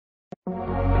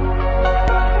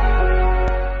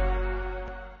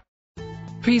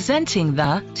Presenting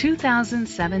the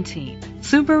 2017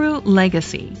 Subaru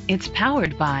Legacy. It's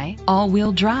powered by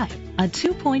all-wheel drive, a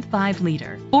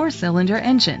 2.5-liter four-cylinder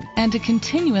engine, and a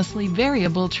continuously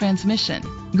variable transmission.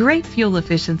 Great fuel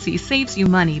efficiency saves you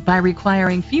money by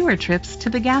requiring fewer trips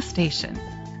to the gas station.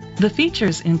 The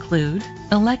features include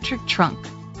electric trunk,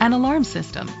 an alarm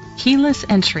system, keyless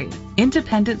entry,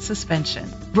 independent suspension,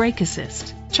 brake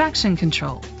assist, traction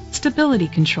control, stability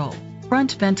control,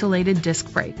 front ventilated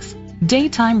disc brakes,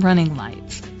 daytime running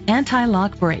lights,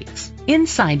 anti-lock brakes.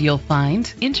 Inside you'll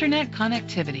find internet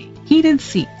connectivity, heated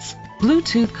seats,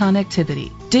 Bluetooth connectivity,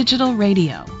 digital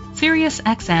radio, Sirius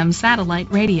XM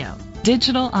satellite radio,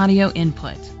 digital audio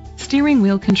input, steering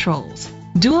wheel controls,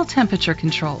 dual temperature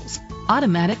controls,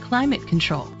 automatic climate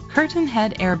control, curtain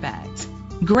head airbags.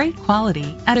 Great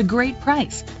quality at a great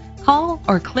price. Call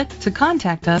or click to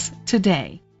contact us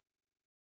today.